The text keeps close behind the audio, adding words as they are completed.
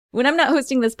When I'm not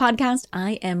hosting this podcast,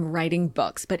 I am writing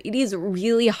books, but it is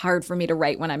really hard for me to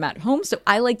write when I'm at home, so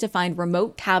I like to find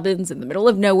remote cabins in the middle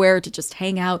of nowhere to just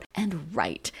hang out and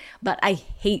write. But I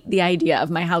hate the idea of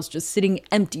my house just sitting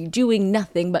empty, doing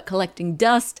nothing but collecting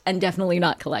dust and definitely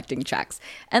not collecting checks.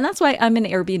 And that's why I'm an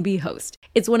Airbnb host.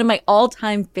 It's one of my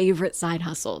all-time favorite side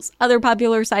hustles. Other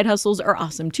popular side hustles are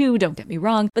awesome too, don't get me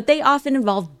wrong, but they often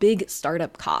involve big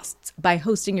startup costs. By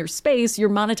hosting your space, you're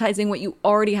monetizing what you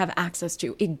already have access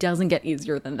to. It doesn't get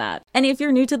easier than that. And if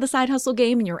you're new to the side hustle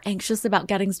game and you're anxious about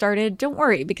getting started, don't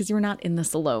worry, because you're not in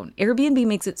this alone. Airbnb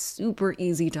makes it super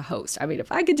easy to host. I mean,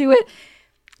 if I could do it,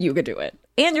 you could do it.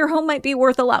 And your home might be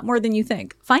worth a lot more than you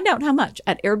think. Find out how much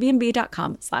at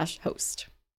airbnb.com/host.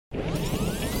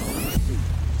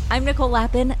 I'm Nicole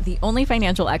Lapin, the only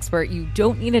financial expert you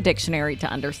don't need a dictionary to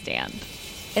understand.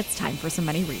 It's time for some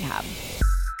money rehab.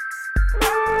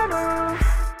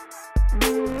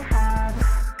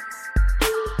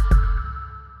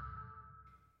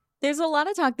 There's a lot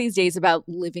of talk these days about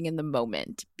living in the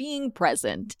moment, being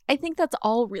present. I think that's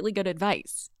all really good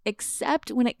advice, except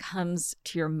when it comes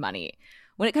to your money.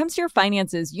 When it comes to your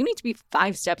finances, you need to be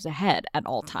 5 steps ahead at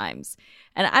all times.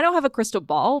 And I don't have a crystal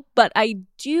ball, but I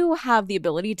do have the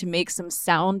ability to make some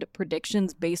sound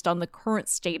predictions based on the current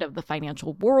state of the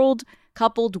financial world,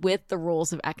 coupled with the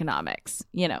rules of economics.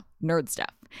 You know, nerd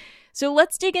stuff. So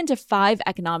let's dig into 5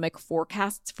 economic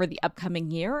forecasts for the upcoming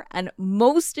year, and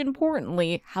most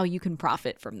importantly, how you can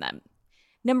profit from them.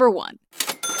 Number 1.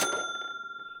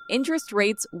 Interest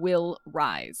rates will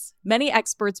rise. Many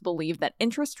experts believe that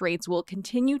interest rates will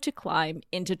continue to climb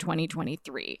into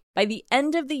 2023. By the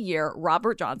end of the year,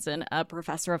 Robert Johnson, a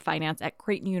professor of finance at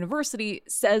Creighton University,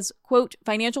 says, quote,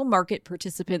 financial market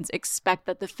participants expect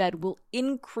that the Fed will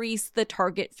increase the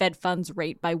target Fed funds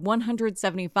rate by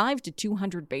 175 to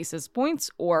 200 basis points,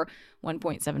 or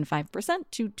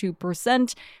 1.75% to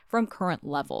 2% from current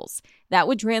levels. That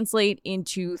would translate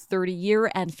into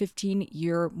 30-year and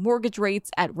 15-year mortgage rates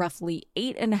at roughly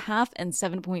 8.5% and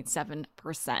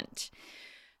 7.7%.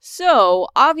 So,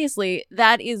 obviously,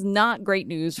 that is not great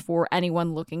news for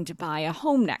anyone looking to buy a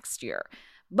home next year.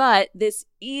 But this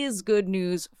is good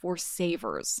news for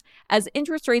savers. As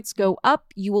interest rates go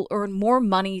up, you will earn more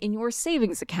money in your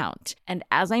savings account. And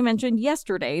as I mentioned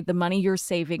yesterday, the money you're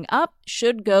saving up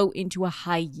should go into a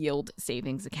high-yield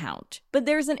savings account. But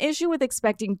there's an issue with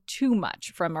expecting too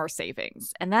much from our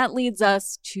savings. And that leads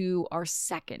us to our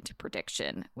second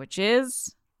prediction, which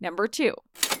is number 2.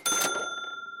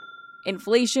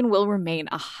 Inflation will remain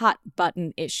a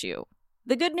hot-button issue.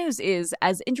 The good news is,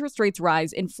 as interest rates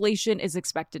rise, inflation is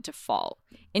expected to fall.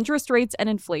 Interest rates and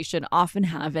inflation often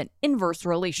have an inverse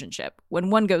relationship. When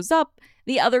one goes up,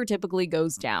 the other typically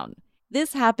goes down.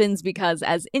 This happens because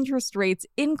as interest rates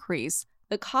increase,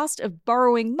 the cost of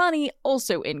borrowing money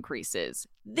also increases.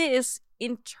 This,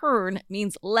 in turn,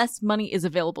 means less money is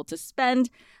available to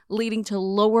spend, leading to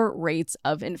lower rates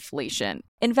of inflation.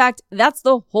 In fact, that's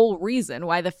the whole reason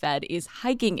why the Fed is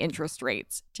hiking interest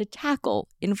rates, to tackle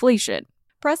inflation.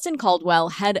 Preston Caldwell,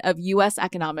 head of U.S.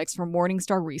 economics for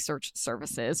Morningstar Research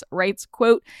Services, writes,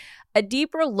 quote, a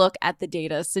deeper look at the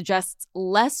data suggests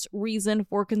less reason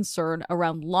for concern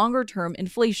around longer-term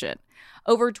inflation.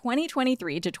 Over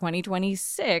 2023 to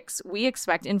 2026, we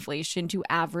expect inflation to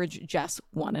average just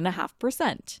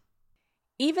 1.5%.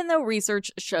 Even though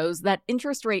research shows that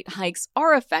interest rate hikes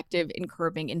are effective in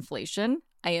curbing inflation,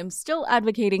 I am still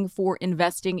advocating for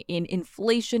investing in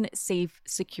inflation-safe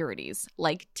securities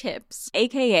like TIPS,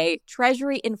 aka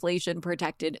Treasury Inflation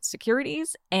Protected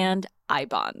Securities, and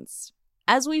I-bonds.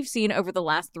 As we've seen over the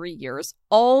last 3 years,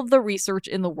 all the research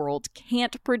in the world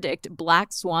can't predict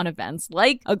black swan events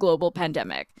like a global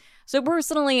pandemic. So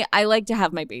personally, I like to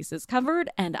have my bases covered,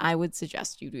 and I would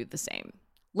suggest you do the same.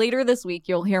 Later this week,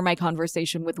 you'll hear my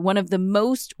conversation with one of the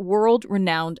most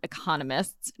world-renowned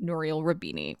economists, Nouriel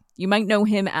Roubini. You might know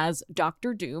him as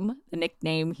Dr. Doom, the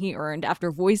nickname he earned after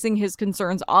voicing his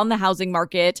concerns on the housing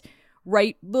market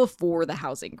right before the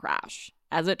housing crash.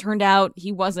 As it turned out,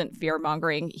 he wasn't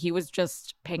fear-mongering, he was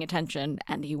just paying attention,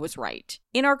 and he was right.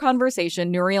 In our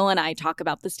conversation, Nouriel and I talk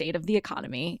about the state of the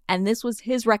economy, and this was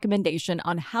his recommendation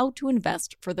on how to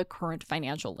invest for the current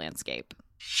financial landscape.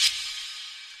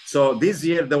 So this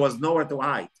year, there was nowhere to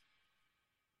hide.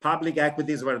 Public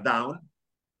equities were down.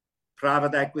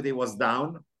 Private equity was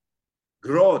down.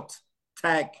 Growth,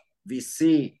 tech,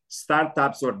 VC,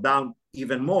 startups were down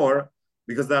even more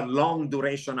because they're long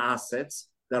duration assets.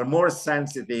 They're more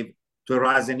sensitive to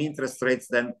rising interest rates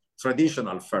than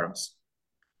traditional firms.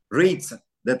 REITs,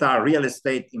 that are real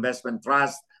estate investment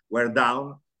trusts, were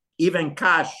down. Even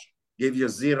cash gave you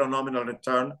 0 nominal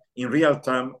return. In real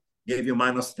term, gave you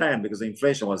 -10 because the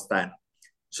inflation was 10.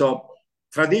 So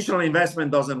traditional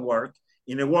investment doesn't work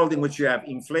in a world in which you have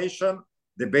inflation,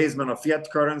 debasement of fiat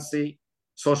currency,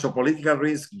 social political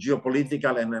risk,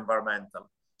 geopolitical and environmental.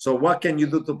 So what can you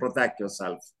do to protect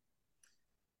yourself?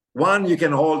 One, you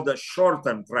can hold the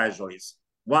short-term treasuries,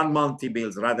 1 month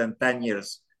T-bills rather than 10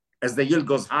 years. As the yield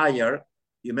goes higher,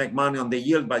 you make money on the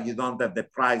yield, but you don't have the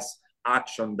price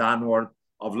action downward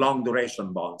of long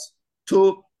duration bonds.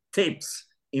 Two, TIPS,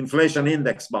 inflation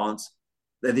index bonds,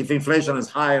 that if inflation is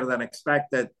higher than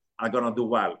expected, are going to do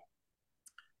well.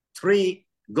 Three,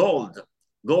 gold.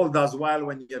 Gold does well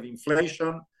when you have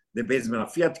inflation, debasement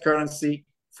of fiat currency,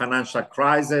 financial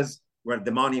crisis, where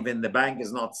the money in the bank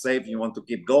is not safe, you want to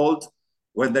keep gold.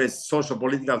 When there is social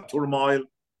political turmoil,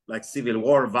 like civil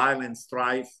war, violence,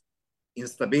 strife,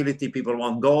 instability, people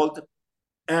want gold.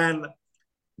 And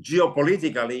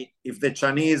geopolitically, if the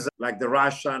Chinese, like the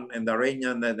Russian and the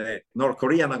Iranian and the North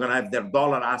Korean, are going to have their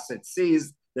dollar assets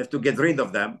seized, they have to get rid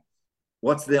of them.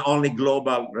 What's the only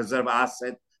global reserve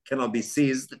asset cannot be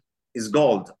seized is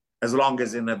gold, as long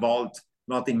as in a vault,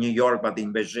 not in New York, but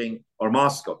in Beijing or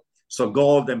Moscow. So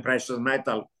gold and precious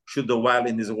metal should do well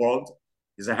in this world.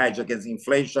 It's a hedge against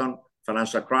inflation,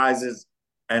 financial crisis,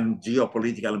 and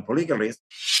geopolitical and political risk.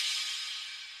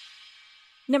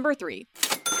 Number 3.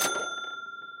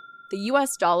 The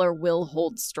US dollar will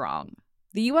hold strong.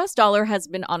 The US dollar has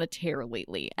been on a tear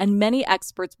lately, and many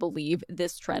experts believe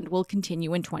this trend will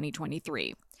continue in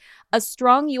 2023. A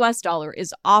strong US dollar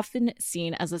is often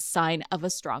seen as a sign of a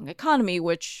strong economy,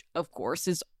 which, of course,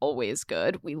 is always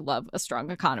good. We love a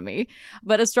strong economy.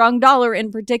 But a strong dollar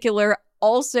in particular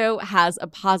also has a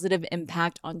positive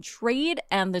impact on trade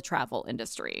and the travel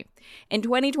industry. In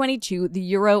 2022, the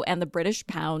euro and the British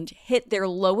pound hit their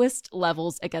lowest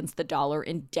levels against the dollar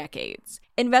in decades.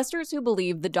 Investors who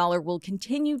believe the dollar will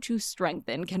continue to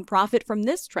strengthen can profit from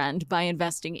this trend by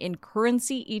investing in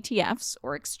currency ETFs,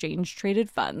 or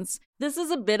exchange-traded funds. This is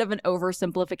a bit of an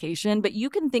oversimplification, but you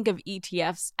can think of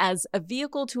ETFs as a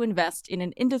vehicle to invest in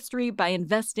an industry by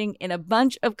investing in a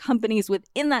bunch of companies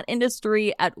within that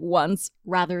industry at once,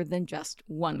 rather than just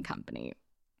one company.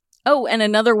 Oh, and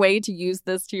another way to use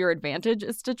this to your advantage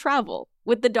is to travel.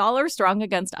 With the dollar strong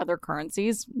against other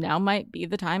currencies, now might be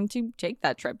the time to take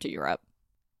that trip to Europe.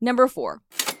 Number 4.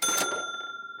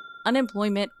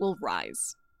 Unemployment will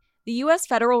rise. The U.S.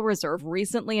 Federal Reserve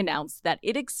recently announced that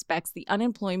it expects the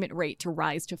unemployment rate to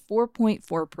rise to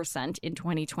 4.4% in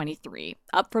 2023,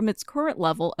 up from its current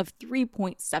level of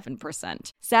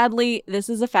 3.7%. Sadly, this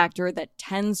is a factor that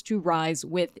tends to rise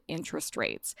with interest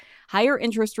rates. Higher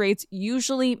interest rates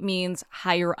usually means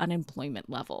higher unemployment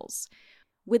levels.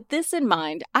 With this in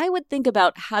mind, I would think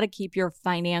about how to keep your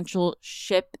financial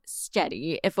ship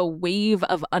steady if a wave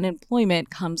of unemployment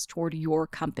comes toward your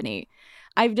company.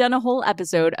 I've done a whole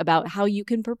episode about how you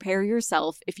can prepare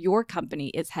yourself if your company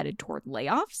is headed toward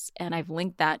layoffs, and I've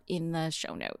linked that in the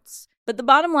show notes. But the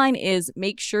bottom line is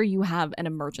make sure you have an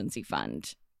emergency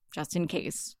fund, just in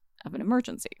case of an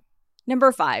emergency.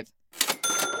 Number 5.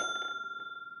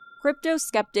 Crypto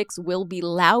skeptics will be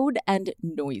loud and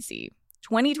noisy.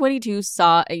 2022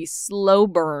 saw a slow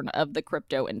burn of the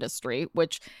crypto industry,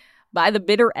 which by the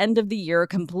bitter end of the year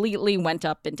completely went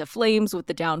up into flames with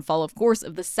the downfall, of course,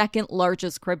 of the second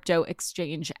largest crypto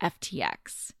exchange,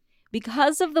 FTX.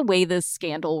 Because of the way this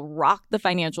scandal rocked the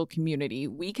financial community,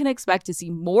 we can expect to see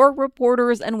more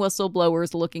reporters and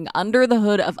whistleblowers looking under the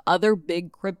hood of other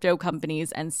big crypto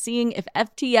companies and seeing if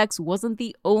FTX wasn't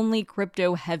the only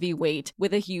crypto heavyweight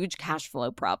with a huge cash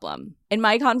flow problem. In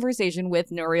my conversation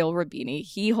with Nouriel Roubini,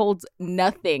 he holds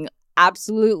nothing,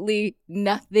 absolutely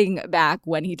nothing back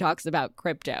when he talks about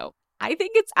crypto. I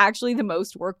think it's actually the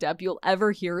most worked up you'll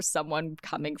ever hear someone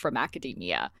coming from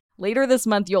academia. Later this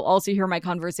month, you'll also hear my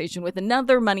conversation with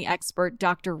another money expert,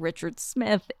 Dr. Richard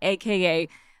Smith, aka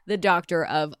the Doctor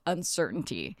of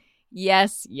Uncertainty.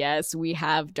 Yes, we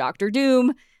have Dr.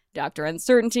 Doom, Dr.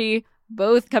 Uncertainty,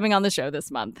 both coming on the show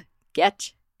this month.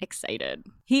 Get excited.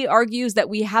 He argues that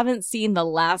we haven't seen the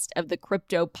last of the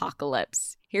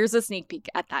crypto-pocalypse. Here's a sneak peek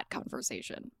at that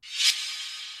conversation.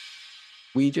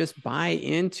 We just buy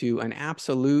into an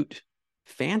absolute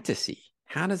fantasy.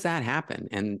 How does that happen?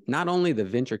 And not only the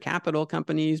venture capital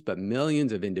companies, but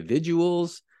millions of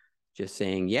individuals just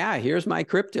saying, yeah, here's my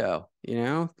crypto,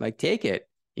 like take it,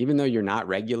 even though you're not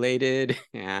regulated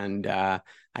and I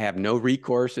have no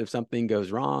recourse if something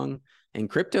goes wrong. And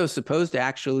crypto is supposed to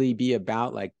actually be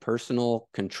about like personal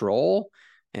control.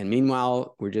 And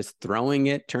meanwhile, we're just throwing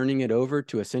it, turning it over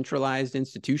to a centralized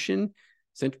institution,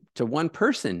 to one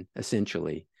person,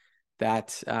 essentially,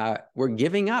 that we're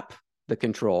giving up the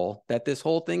control that this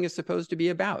whole thing is supposed to be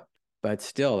about. But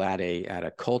still, at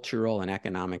a cultural and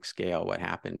economic scale, what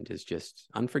happened is just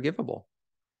unforgivable.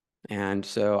 And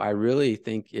so I really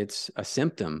think it's a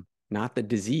symptom, not the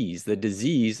disease. The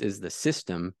disease is the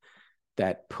system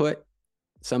that put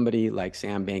somebody like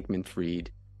Sam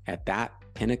Bankman-Fried at that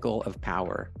pinnacle of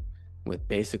power with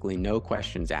basically no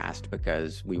questions asked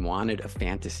because we wanted a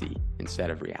fantasy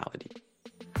instead of reality.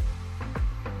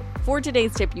 For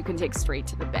today's tip, you can take straight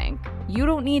to the bank. You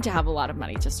don't need to have a lot of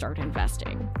money to start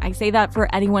investing. I say that for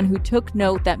anyone who took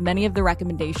note that many of the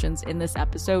recommendations in this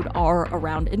episode are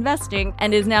around investing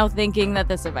and is now thinking that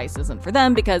this advice isn't for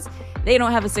them because they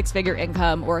don't have a six-figure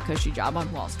income or a cushy job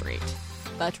on Wall Street.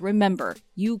 But remember,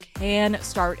 you can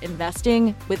start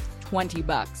investing with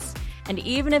 $20. And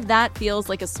even if that feels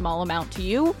like a small amount to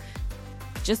you,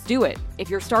 just do it.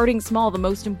 If you're starting small, the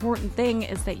most important thing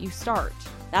is that you start.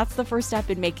 That's the first step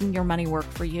in making your money work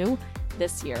for you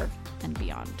this year and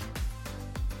beyond.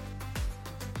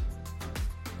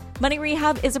 Money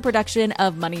Rehab is a production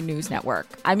of Money News Network.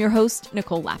 I'm your host,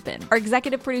 Nicole Lappin. Our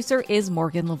executive producer is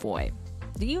Morgan Lavoie.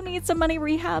 Do you need some money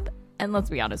rehab? And let's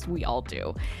be honest, we all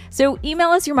do. So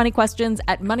email us your money questions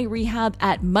at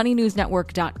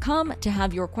moneyrehab@moneynewsnetwork.com to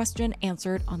have your question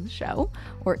answered on the show,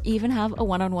 or even have a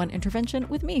one-on-one intervention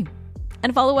with me.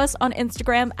 And follow us on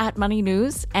Instagram at Money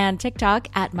News and TikTok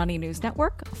at Money News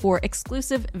Network for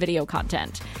exclusive video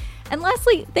content. And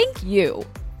lastly, thank you.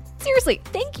 Seriously,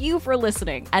 thank you for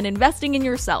listening and investing in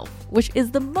yourself, which is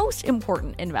the most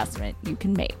important investment you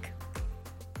can make.